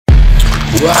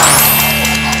Wow,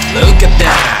 look at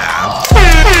that!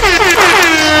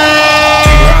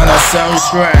 Tyrannosaurus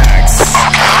Rex!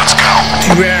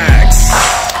 T-Rex!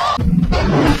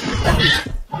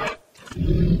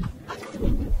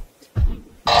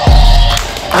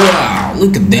 Wow,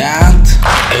 look at that!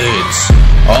 It's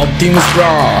Optimus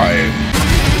Prime!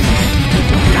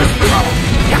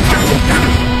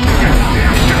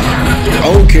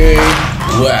 Okay,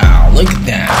 wow, look at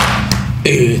that!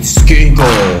 It's King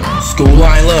Kong, Skull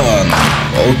Island!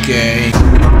 Okay.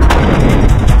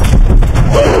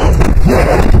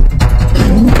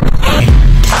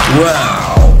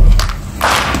 Wow!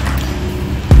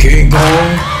 King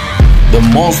Kong, the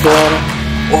monster.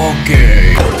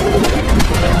 Okay.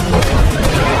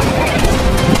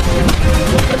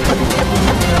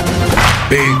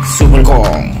 Big Super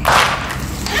Kong.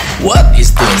 What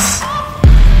is this?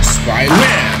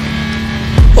 Spider-Man.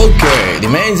 Okay, the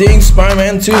Amazing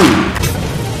Spider-Man 2.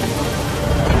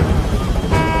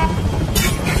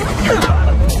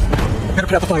 Gotta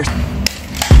put out the fires.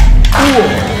 Whoa!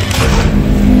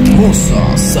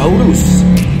 Mosasaurus.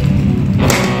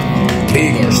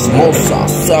 Bigger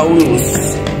Mosasaurus.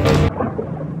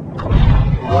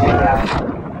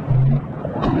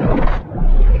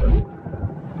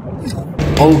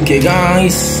 Okay,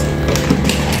 guys.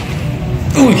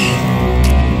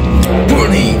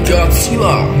 Burning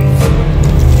Godzilla.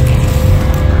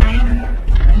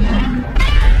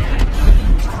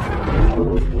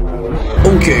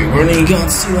 Okay, burning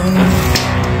Godzilla.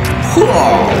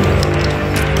 Wow!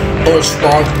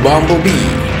 Earthspark Bumblebee.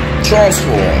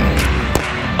 Transform.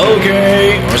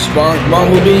 Okay, Earthspark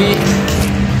Bumblebee.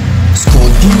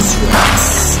 Scorpius Rex.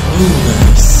 Oh,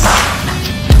 nice.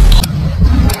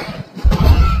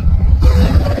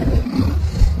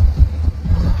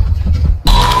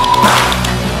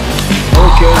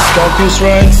 Scorpius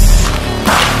Rex,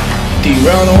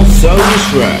 Tyrannosaurus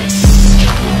Rex.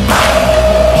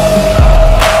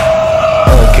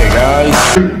 Okay, guys.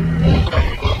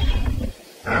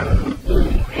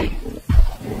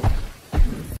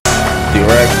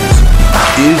 T-Rex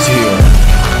is here.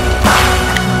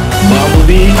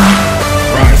 Bumblebee,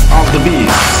 Rise of the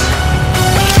Beast.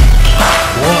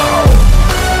 Wow.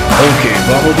 Okay,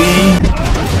 Bumblebee.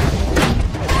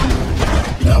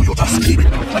 Now you'll just keep it.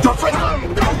 Let your friend.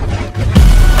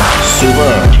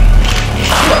 Super.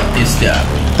 What is that?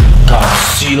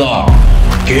 Godzilla,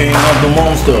 King of the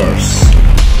Monsters.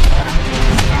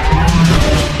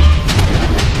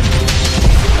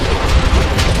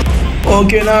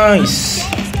 Okay, nice.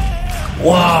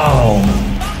 Wow.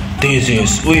 This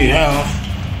is we have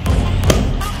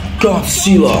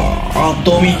Godzilla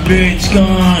Atomic Blades,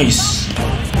 guys.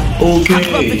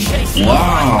 Okay,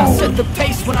 wow.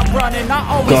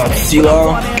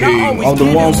 Godzilla, King of the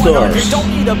Monsters.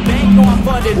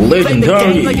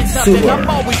 Legendary Super.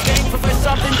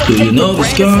 Do you know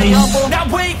this, guys?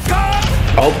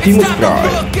 Optimus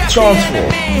Prime.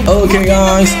 Transform. Okay,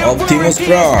 guys, Optimus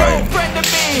Prime.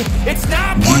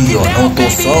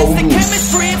 Mosasaurus.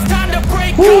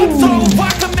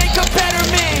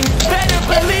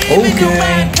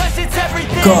 Okay.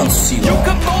 Godzilla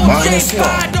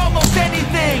 -1.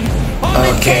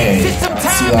 Okay,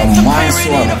 Godzilla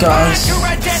 -1, guys.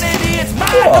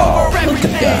 Wow, look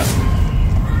at that.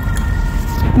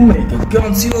 Make a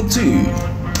Godzilla 2.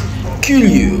 Kill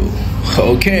you.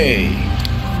 Okay.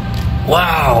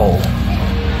 Wow.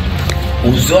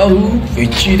 Ozaru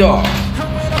Vegeta.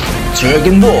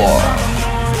 Dragon Ball.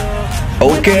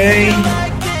 Okay.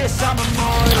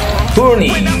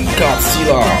 Burning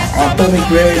Godzilla Atomic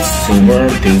Blades Super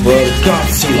Duper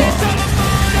Godzilla.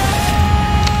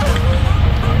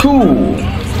 Cool.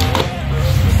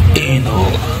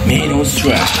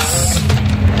 Mosasaurus.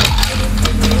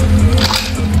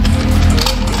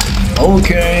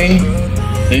 Okay.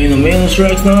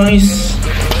 Mosasaurus, nice.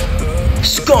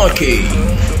 Scar King.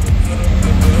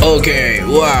 Okay,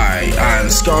 why I'm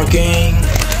Scar King?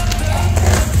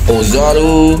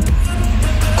 Ozaru.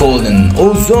 Golden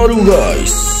Ozaru,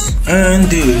 guys. And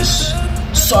this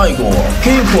Cyborg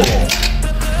people.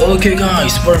 Okay,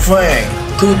 guys, perfect.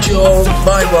 Good job.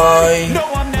 Bye bye. No,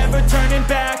 I'm never turning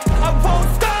back.